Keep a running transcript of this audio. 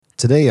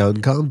Today on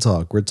Com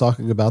Talk, we're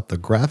talking about the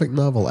graphic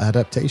novel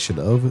adaptation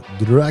of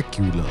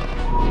Dracula.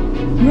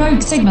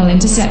 Rogue signal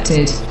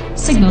intercepted.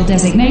 Signal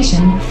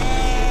designation.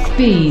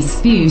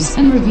 Bees, views,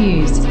 and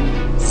reviews.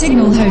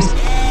 Signal host.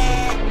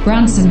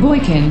 Branson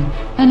Boykin.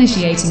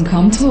 Initiating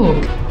Com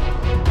Talk.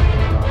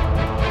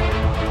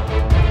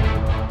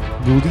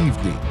 Good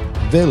evening.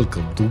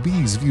 Welcome to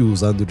Bees,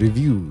 Views, and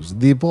Reviews,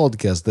 the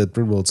podcast that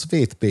promotes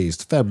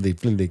faith-based,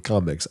 family-friendly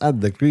comics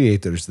and the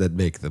creators that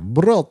make them.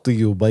 Brought to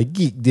you by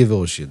Geek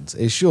Devotions,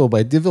 a show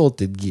by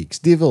devoted geeks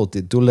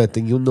devoted to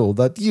letting you know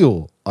that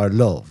you are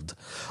loved.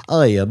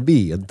 I am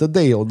B, and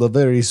today on a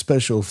very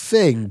special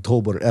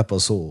Fangtober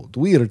episode,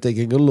 we are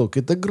taking a look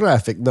at the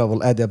graphic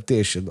novel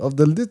adaptation of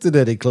the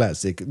literary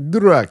classic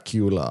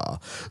Dracula.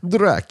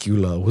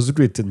 Dracula was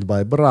written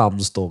by Bram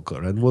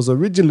Stoker and was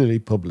originally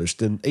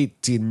published in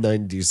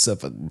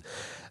 1897.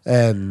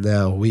 And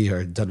now we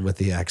are done with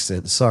the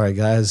accent. Sorry,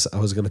 guys. I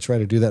was going to try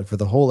to do that for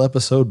the whole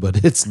episode,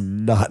 but it's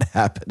not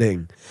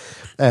happening.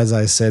 As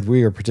I said,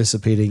 we are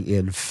participating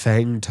in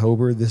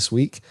Fangtober this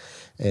week,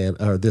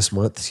 or this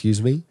month,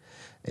 excuse me.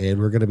 And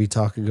we're going to be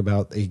talking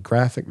about a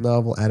graphic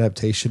novel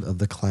adaptation of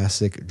the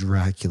classic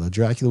Dracula.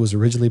 Dracula was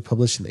originally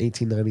published in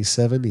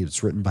 1897. It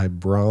was written by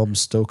Bram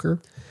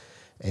Stoker.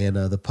 And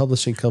the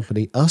publishing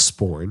company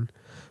Usborne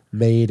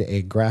made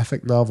a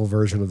graphic novel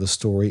version of the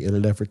story in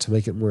an effort to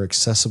make it more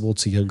accessible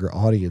to younger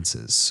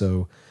audiences.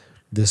 So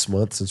this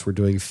month, since we're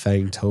doing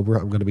Fangtober,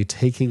 I'm going to be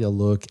taking a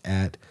look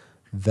at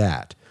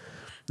that.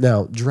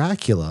 Now,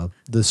 Dracula,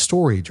 the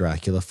story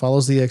Dracula,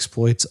 follows the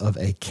exploits of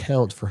a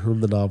count for whom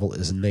the novel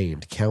is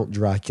named, Count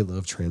Dracula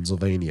of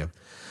Transylvania.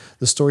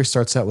 The story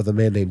starts out with a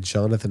man named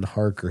Jonathan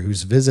Harker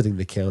who's visiting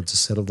the count to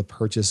settle the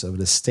purchase of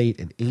an estate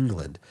in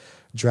England.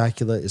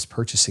 Dracula is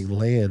purchasing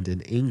land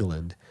in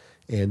England,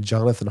 and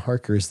Jonathan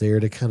Harker is there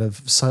to kind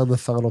of sign the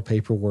final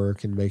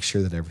paperwork and make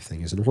sure that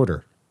everything is in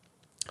order.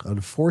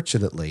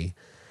 Unfortunately,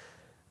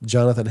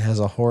 Jonathan has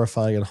a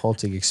horrifying and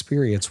haunting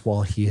experience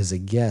while he is a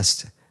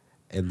guest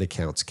in the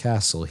Count's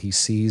castle. He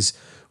sees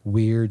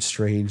weird,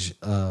 strange,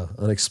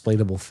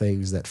 unexplainable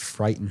things that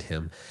frighten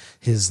him.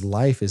 His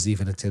life is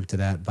even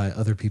attempted at by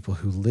other people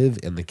who live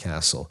in the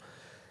castle.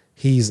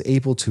 He's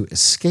able to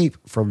escape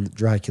from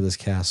Dracula's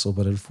castle,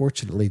 but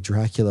unfortunately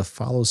Dracula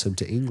follows him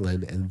to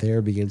England and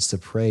there begins to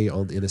prey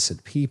on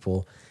innocent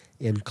people,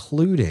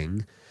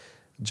 including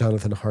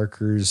Jonathan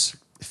Harker's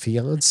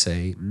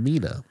fiancée,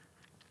 Mina.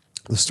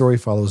 The story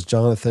follows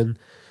Jonathan,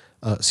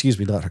 not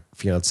her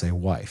fiancée,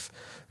 wife.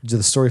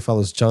 The story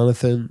follows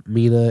Jonathan,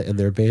 Mina, and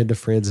their band of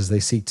friends as they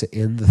seek to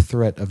end the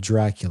threat of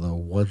Dracula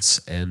once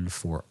and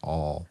for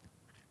all.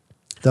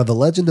 Now, the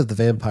legend of the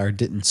vampire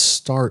didn't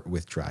start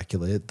with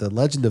Dracula. The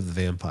legend of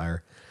the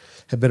vampire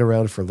had been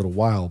around for a little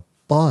while,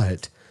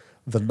 but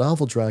the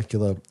novel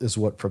Dracula is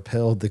what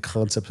propelled the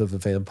concept of the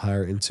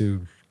vampire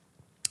into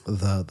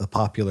the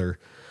popular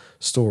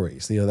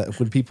stories. You know, that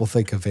when people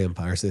think of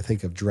vampires, they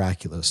think of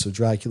Dracula. So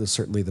Dracula is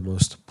certainly the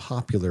most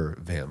popular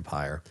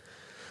vampire.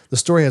 The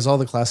story has all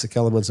the classic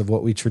elements of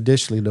what we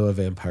traditionally know a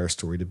vampire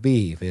story to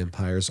be.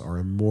 Vampires are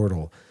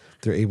immortal.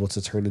 They're able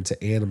to turn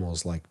into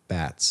animals like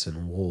bats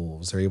and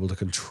wolves. They're able to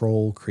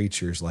control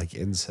creatures like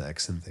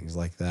insects and things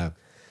like that.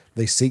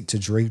 They seek to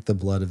drink the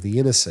blood of the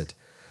innocent.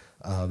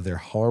 They're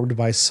harmed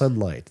by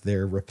sunlight.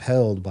 They're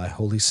repelled by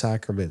holy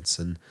sacraments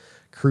and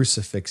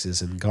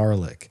crucifixes and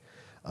garlic.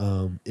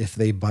 If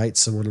they bite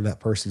someone and that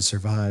person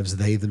survives,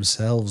 they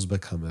themselves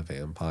become a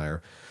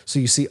vampire. So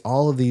you see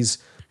all of these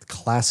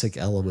classic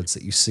elements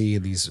that you see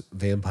in these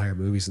vampire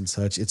movies and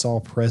such. It's all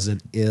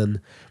present in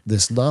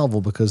this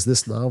novel because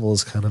this novel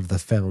is kind of the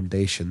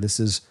foundation. This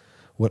is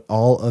what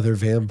all other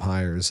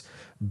vampires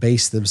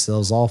base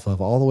themselves off of,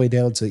 all the way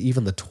down to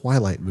even the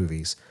Twilight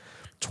movies.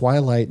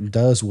 Twilight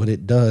does what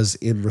it does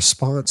in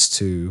response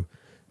to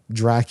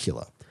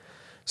Dracula.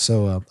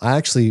 So I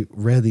actually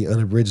read the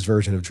unabridged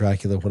version of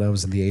Dracula when I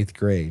was in the 8th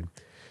grade.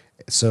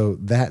 So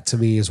that to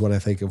me is what I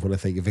think of when I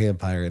think of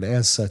vampire. And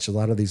as such, a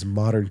lot of these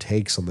modern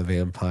takes on the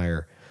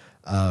vampire,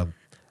 I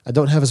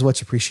don't have as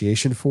much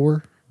appreciation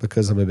for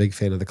because I'm a big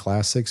fan of the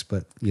classics,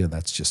 but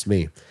that's just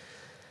me.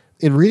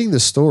 In reading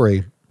this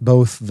story,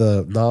 both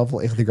the novel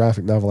and the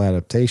graphic novel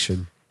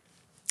adaptation,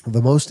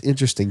 the most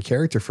interesting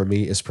character for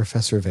me is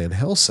Professor Van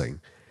Helsing.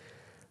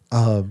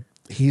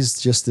 He's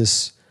just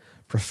this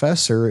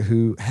professor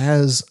who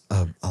has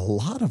a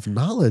lot of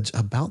knowledge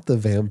about the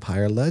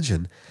vampire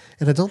legend.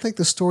 And I don't think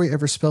the story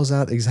ever spells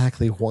out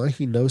exactly why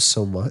he knows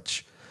so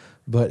much,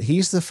 but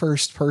he's the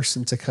first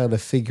person to kind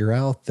of figure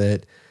out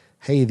that,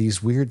 hey,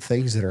 these weird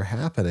things that are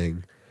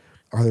happening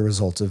are the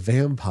result of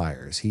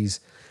vampires. He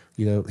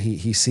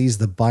sees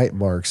the bite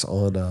marks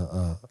on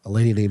a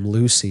lady named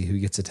Lucy who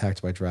gets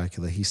attacked by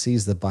Dracula. He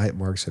sees the bite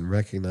marks and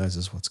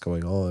recognizes what's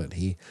going on.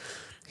 He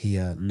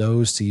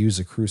knows to use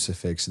a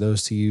crucifix,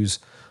 knows to use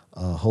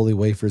holy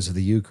wafers of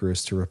the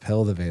Eucharist to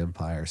repel the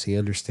vampires. He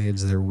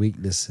understands their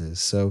weaknesses.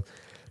 So,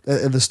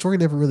 and the story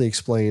never really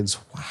explains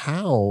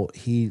how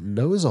he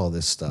knows all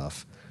this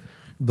stuff,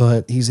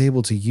 but he's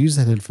able to use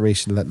that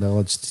information and that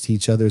knowledge to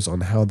teach others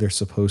on how they're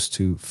supposed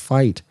to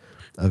fight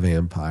a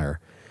vampire.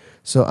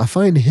 So I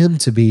find him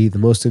to be the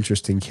most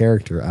interesting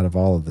character out of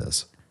all of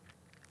this.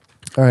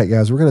 All right,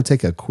 guys, we're going to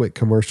take a quick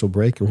commercial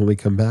break, and when we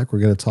come back, we're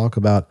going to talk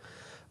about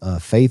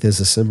faith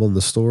as a symbol in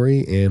the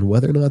story and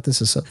whether or not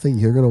this is something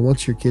you're going to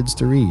want your kids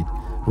to read.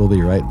 We'll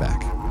be right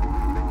back.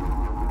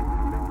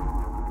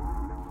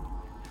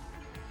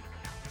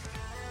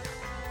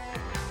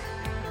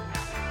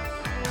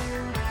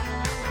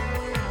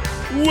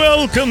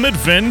 Welcome,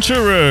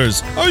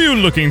 adventurers! Are you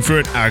looking for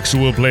an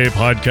actual play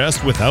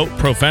podcast without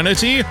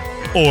profanity?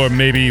 Or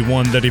maybe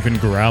one that even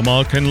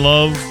Grandma can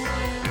love?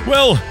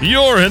 Well,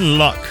 you're in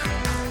luck.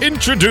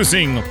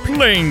 Introducing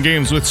Playing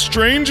Games with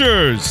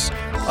Strangers.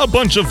 A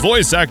bunch of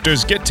voice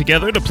actors get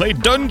together to play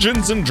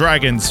Dungeons &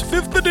 Dragons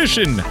 5th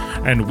edition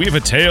and weave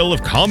a tale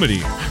of comedy,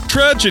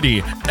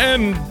 tragedy,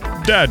 and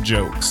dad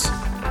jokes.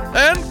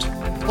 And,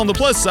 on the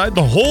plus side,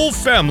 the whole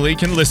family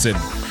can listen.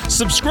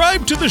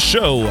 Subscribe to the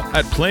show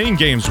at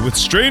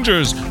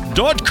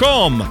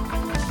playinggameswithstrangers.com.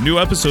 New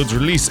episodes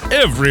release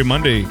every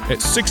Monday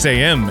at 6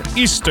 a.m.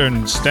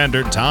 Eastern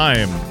Standard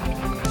Time.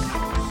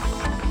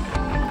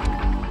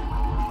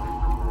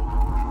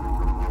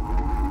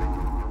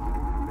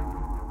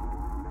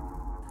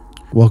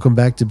 Welcome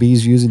back to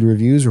Bees Views and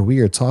Reviews, where we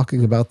are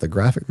talking about the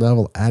graphic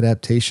novel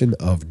adaptation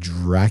of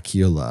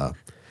Dracula.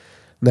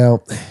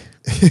 Now,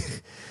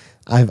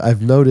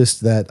 I've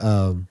noticed that,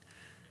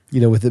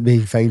 with it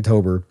being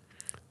Fangtober,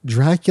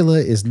 Dracula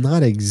is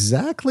not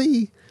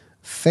exactly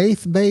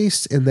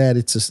faith-based in that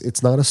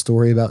it's not a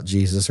story about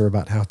Jesus or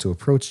about how to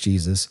approach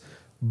Jesus,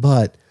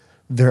 but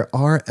there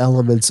are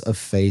elements of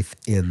faith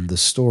in the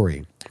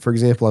story. For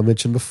example, I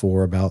mentioned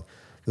before about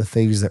the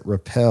things that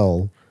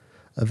repel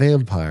a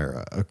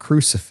vampire, a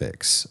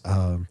crucifix,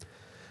 the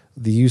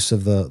use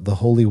of the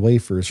holy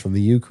wafers from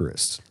the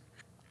Eucharist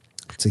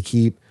to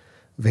keep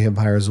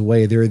vampires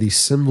away. There are these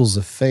symbols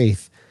of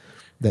faith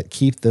that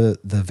keep the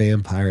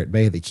vampire at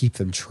bay, that keep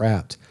them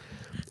trapped.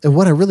 And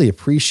what I really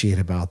appreciate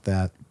about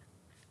that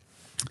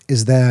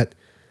is that,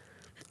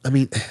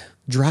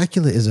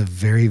 Dracula is a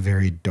very,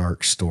 very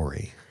dark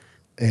story.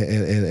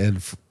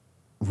 And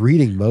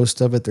reading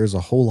most of it, there's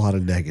a whole lot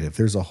of negative.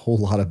 There's a whole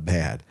lot of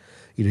bad.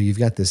 You've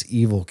got this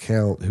evil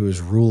count who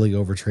is ruling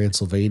over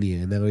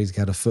Transylvania, and now he's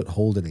got a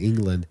foothold in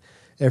England.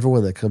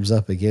 Everyone that comes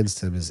up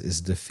against him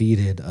is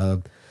defeated.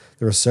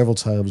 There are several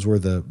times where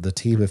the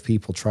team of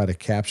people try to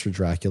capture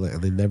Dracula,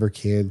 and they never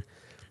can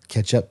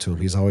catch up to him.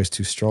 He's always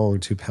too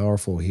strong, too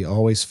powerful. He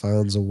always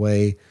finds a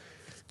way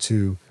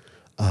to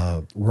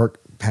work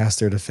past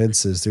their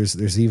defenses.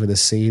 There's even a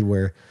scene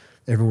where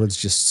everyone's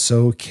just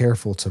so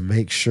careful to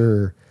make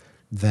sure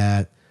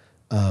that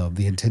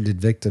the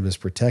intended victim is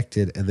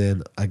protected, and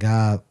then a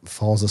guy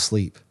falls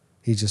asleep.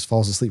 He just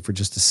falls asleep for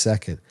just a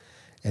second,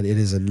 and it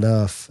is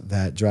enough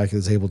that Dracula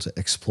is able to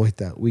exploit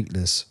that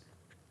weakness.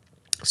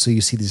 So you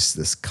see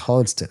this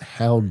constant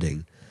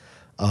hounding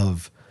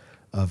of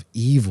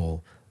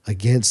evil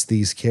against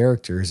these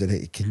characters, and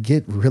it can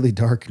get really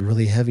dark and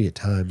really heavy at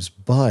times,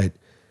 but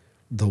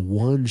the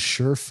one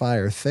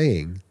surefire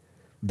thing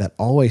that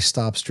always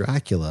stops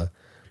Dracula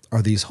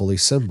are these holy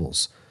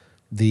symbols.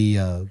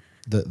 The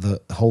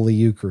Holy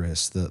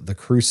Eucharist, the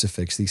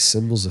crucifix, these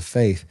symbols of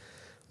faith,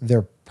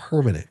 they're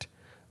permanent.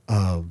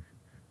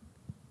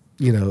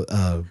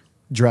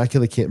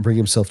 Dracula can't bring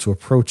himself to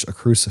approach a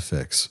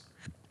crucifix.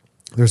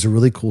 There's a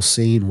really cool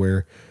scene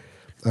where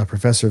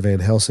Professor Van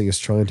Helsing is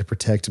trying to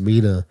protect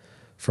Mina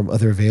from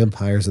other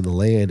vampires in the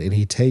land, and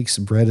he takes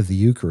bread of the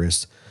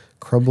Eucharist,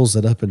 crumbles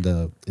it up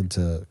into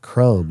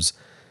crumbs,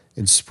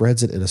 and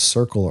spreads it in a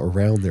circle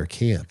around their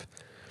camp.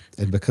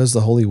 And because the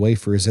holy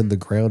wafer is in the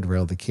ground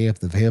around the camp,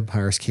 the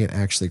vampires can't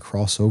actually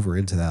cross over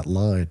into that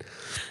line.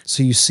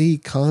 So you see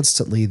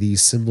constantly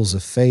these symbols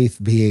of faith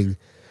being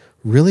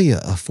really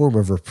a form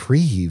of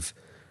reprieve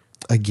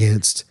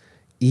against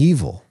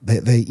evil.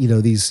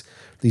 These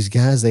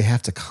guys, they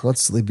have to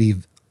constantly be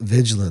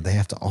vigilant. They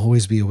have to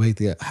always be awake.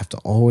 They have to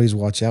always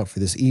watch out for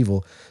this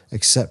evil,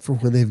 except for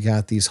when they've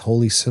got these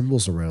holy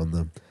symbols around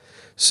them.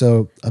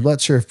 So I'm not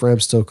sure if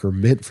Bram Stoker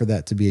meant for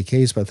that to be a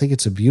case, but I think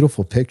it's a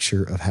beautiful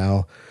picture of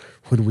how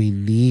when we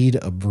need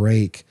a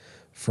break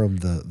from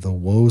the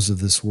woes of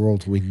this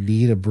world, we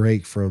need a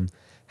break from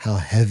how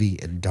heavy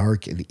and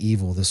dark and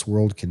evil this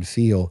world can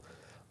feel,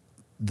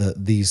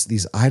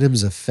 these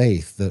items of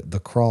faith, the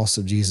cross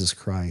of Jesus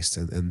Christ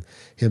and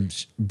him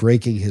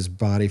breaking his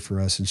body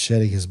for us and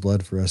shedding his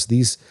blood for us,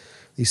 these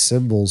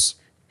symbols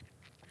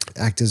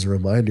act as a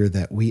reminder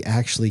that we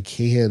actually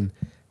can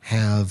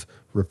have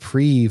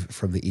reprieve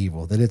from the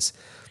evil, that it's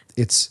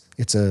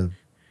a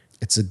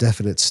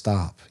definite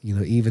stop.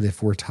 Even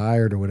if we're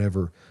tired or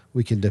whatever,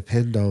 we can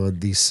depend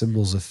on these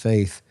symbols of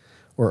faith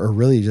or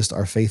really just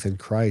our faith in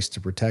Christ to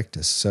protect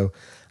us. So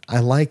I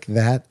like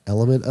that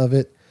element of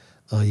it.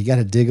 You got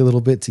to dig a little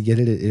bit to get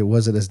it. It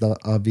wasn't as not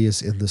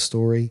obvious in the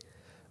story.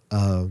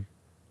 The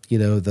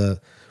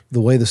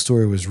way the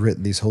story was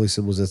written, these holy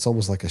symbols, it's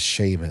almost like a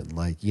shaman.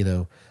 I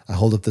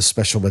hold up this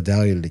special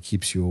medallion and it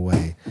keeps you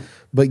away.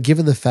 But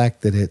given the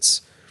fact that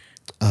it's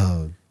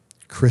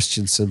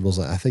Christian symbols,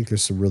 I think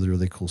there's some really,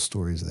 really cool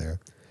stories there.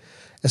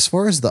 As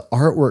far as the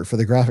artwork for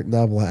the graphic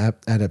novel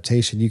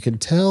adaptation, you can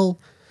tell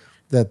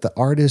that the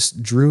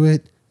artist drew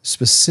it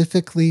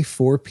specifically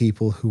for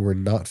people who were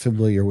not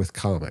familiar with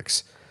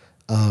comics.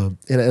 And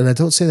I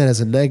don't say that as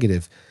a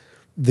negative.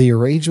 The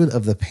arrangement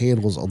of the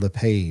panels on the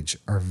page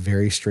are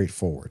very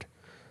straightforward.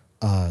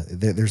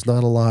 There's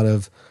not a lot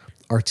of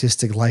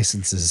artistic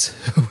licenses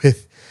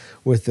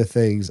with the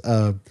things.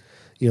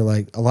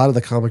 Like a lot of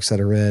the comics that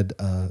I read,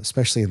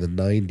 especially in the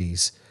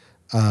 90s,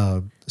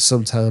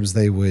 sometimes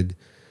they would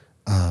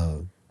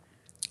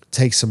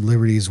take some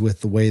liberties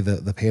with the way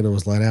the panel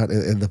was laid out.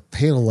 And the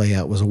panel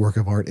layout was a work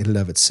of art in and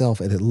of itself,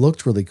 and it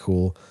looked really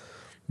cool.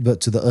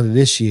 But to the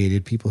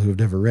uninitiated, people who have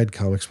never read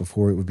comics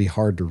before, it would be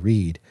hard to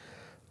read.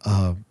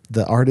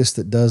 The artist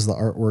that does the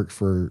artwork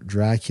for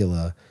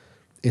Dracula,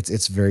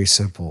 it's very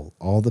simple.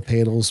 All the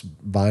panels,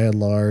 by and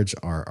large,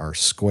 are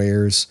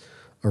squares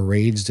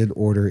arranged in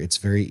order. It's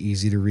very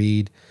easy to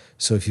read.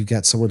 So if you've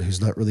got someone who's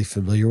not really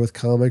familiar with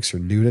comics or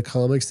new to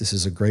comics, this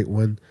is a great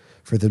one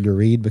for them to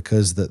read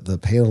because the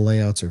panel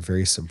layouts are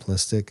very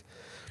simplistic.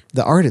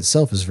 The art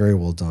itself is very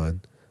well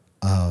done.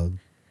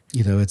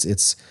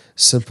 It's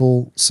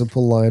simple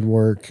line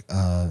work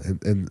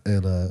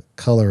and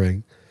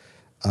coloring.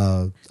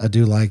 I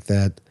do like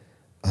that.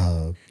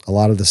 A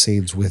lot of the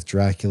scenes with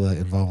Dracula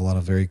involve a lot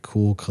of very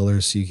cool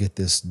colors, so you get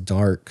this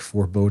dark,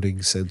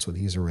 foreboding sense when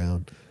he's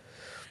around.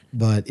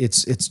 But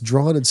it's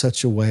drawn in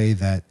such a way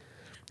that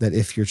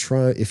if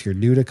you're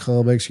new to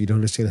comics, or you don't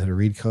understand how to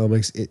read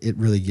comics, it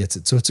really gets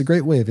it. So it's a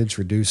great way of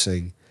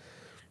introducing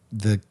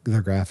the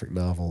graphic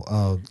novel.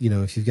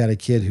 If you've got a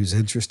kid who's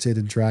interested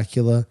in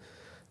Dracula,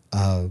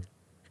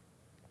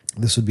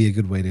 this would be a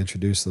good way to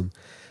introduce them.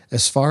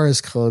 As far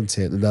as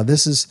content, now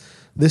this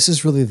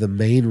is really the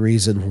main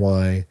reason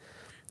why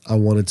I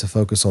wanted to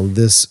focus on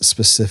this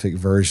specific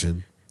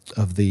version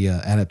of the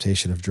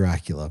adaptation of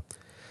Dracula.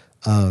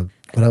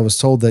 When I was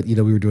told that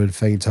we were doing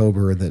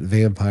Fangtober and that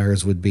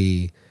vampires would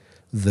be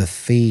the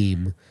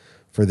theme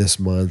for this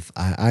month,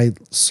 I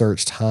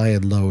searched high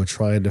and low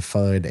trying to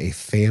find a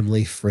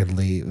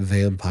family-friendly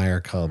vampire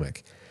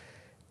comic,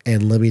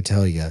 and let me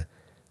tell you,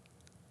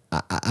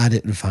 I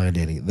didn't find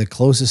any. The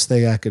closest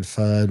thing I could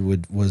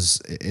find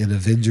was an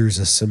Avengers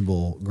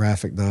Assemble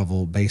graphic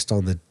novel based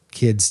on the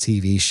kids'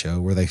 TV show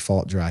where they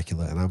fought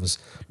Dracula. And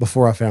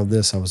before I found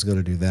this, I was going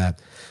to do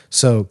that.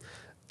 So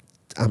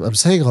I'm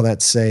saying all that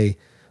to say,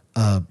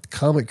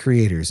 comic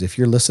creators, if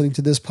you're listening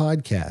to this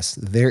podcast,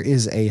 there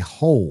is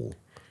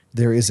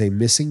a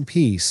missing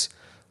piece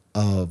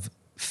of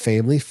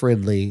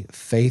family-friendly,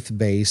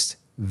 faith-based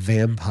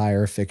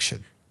vampire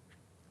fiction.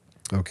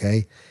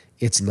 Okay?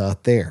 It's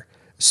not there,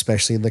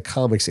 especially in the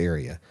comics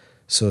area.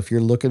 So if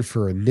you're looking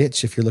for a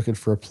niche, if you're looking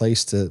for a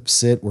place to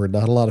sit where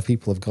not a lot of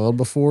people have gone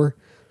before,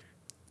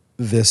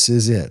 this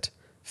is it.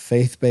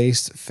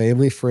 Faith-based,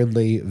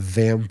 family-friendly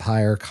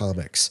vampire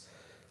comics.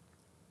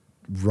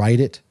 Write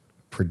it,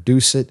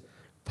 produce it,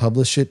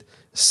 publish it,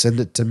 send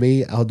it to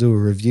me. I'll do a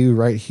review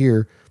right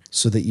here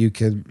so that you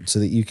can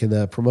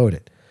promote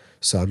it.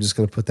 So I'm just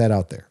going to put that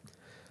out there.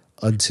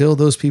 Until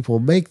those people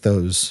make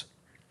those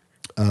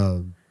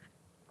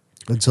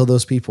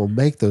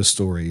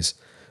stories,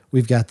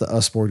 we've got the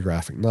Usborne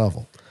graphic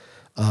novel.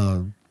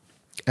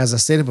 As I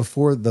stated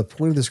before, the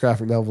point of this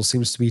graphic novel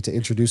seems to be to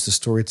introduce the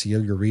story to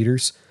younger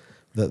readers.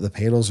 The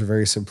panels are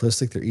very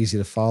simplistic. They're easy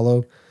to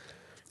follow.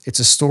 It's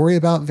a story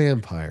about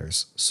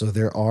vampires, so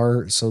there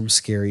are some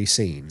scary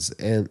scenes.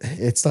 And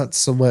it's not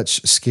so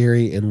much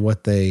scary in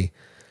what they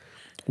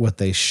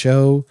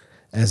show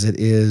as it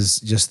is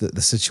just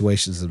the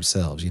situations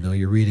themselves.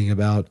 You're reading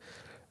about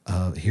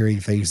hearing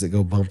things that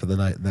go bump in the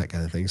night and that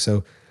kind of thing.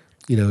 So,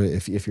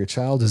 if your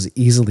child is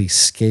easily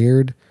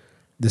scared,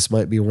 this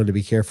might be one to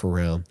be careful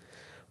around.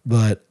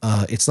 But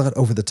it's not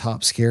over the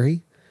top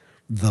scary.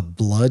 The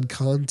blood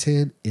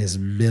content is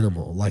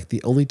minimal. Like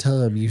the only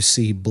time you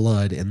see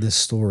blood in this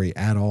story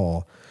at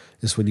all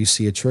is when you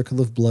see a trickle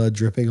of blood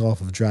dripping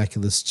off of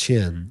Dracula's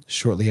chin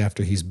shortly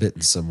after he's bitten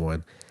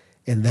someone.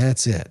 And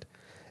that's it.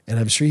 And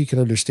I'm sure you can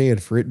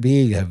understand, for it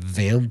being a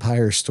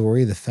vampire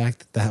story, the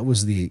fact that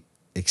was the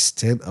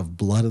extent of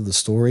blood in the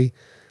story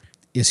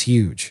is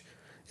huge.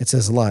 It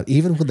says a lot.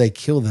 Even when they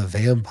kill the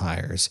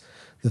vampires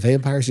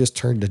just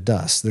turn to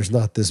dust. There's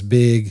not this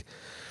big,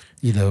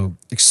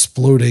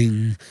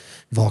 exploding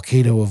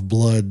volcano of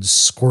blood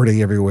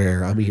squirting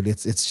everywhere. I mean,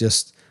 it's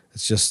just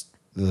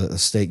the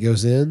stake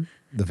goes in,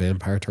 the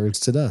vampire turns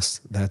to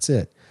dust. That's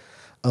it.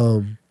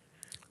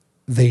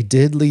 They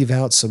did leave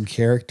out some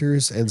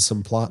characters and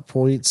some plot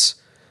points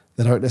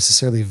that aren't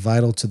necessarily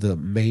vital to the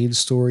main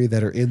story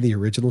that are in the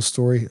original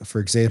story.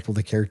 For example,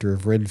 the character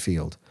of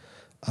Renfield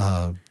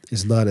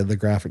is not in the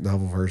graphic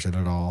novel version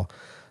at all.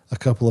 A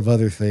couple of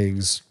other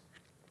things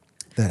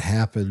that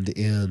happened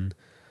in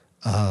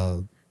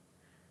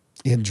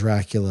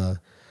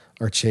Dracula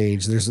are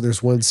changed.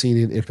 There's one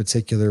scene in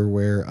particular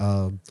where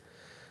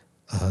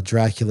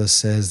Dracula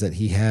says that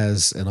he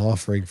has an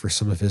offering for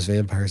some of his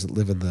vampires that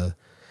live in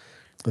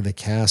the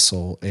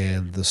castle,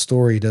 and the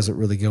story doesn't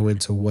really go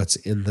into what's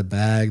in the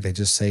bag. They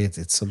just say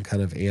it's some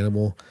kind of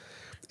animal.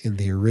 In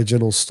the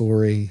original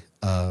story,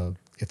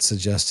 It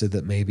suggested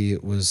that maybe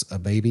it was a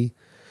baby.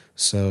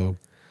 So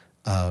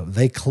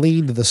they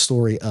cleaned the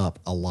story up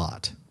a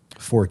lot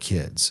for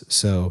kids.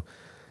 So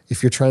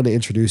if you're trying to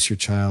introduce your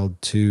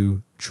child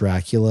to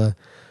Dracula,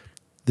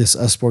 this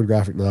Usborne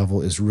graphic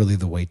novel is really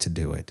the way to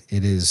do it.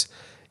 It is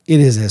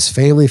as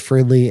family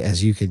friendly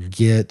as you can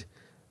get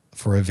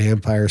for a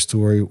vampire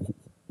story,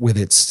 with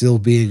it still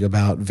being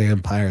about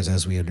vampires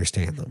as we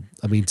understand them.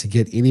 I mean, to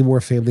get any more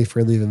family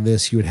friendly than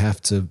this, you would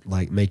have to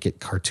like make it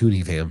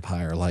cartoony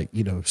vampire, like,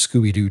 you know,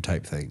 Scooby-Doo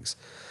type things.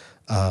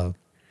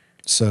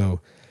 So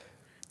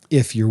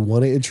if you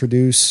want to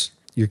introduce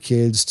your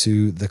kids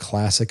to the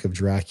classic of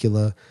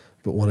Dracula,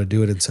 but want to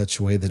do it in such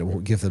a way that it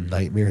won't give them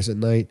nightmares at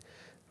night,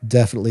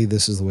 definitely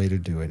this is the way to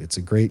do it. It's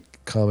a great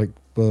comic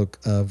book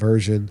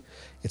version.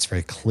 It's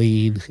very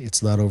clean.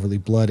 It's not overly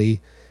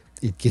bloody.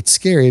 It gets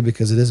scary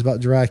because it is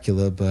about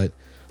Dracula, but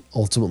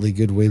ultimately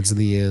good wins in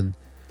the end.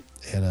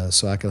 And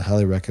so I can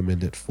highly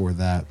recommend it for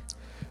that.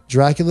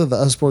 Dracula, the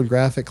Usborne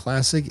graphic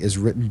classic, is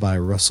written by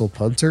Russell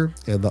Punter,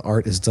 and the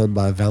art is done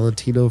by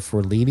Valentino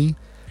Forlini,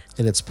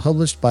 and it's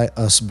published by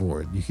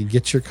Usborne. You can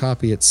get your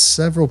copy at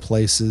several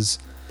places,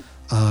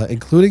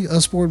 including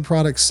Usborne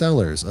product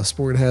sellers.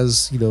 Usborne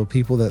has, you know,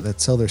 people that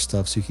sell their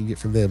stuff, so you can get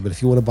from them. But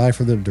if you want to buy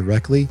from them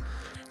directly,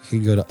 you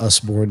can go to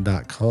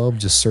usborne.com.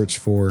 Just search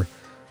for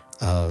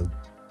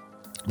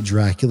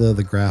Dracula,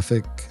 the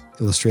graphic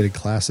illustrated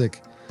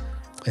classic,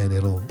 and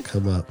it'll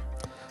come up.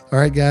 All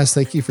right, guys,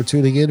 thank you for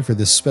tuning in for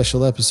this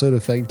special episode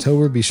of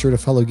Fangtober. Be sure to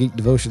follow Geek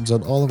Devotions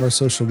on all of our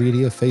social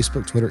media,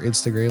 Facebook, Twitter,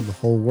 Instagram, the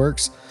whole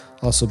works.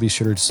 Also, be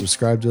sure to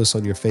subscribe to us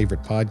on your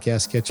favorite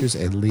podcast catchers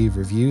and leave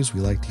reviews. We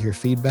like to hear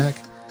feedback.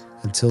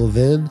 Until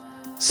then,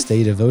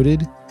 stay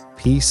devoted,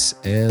 peace,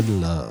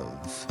 and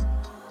love.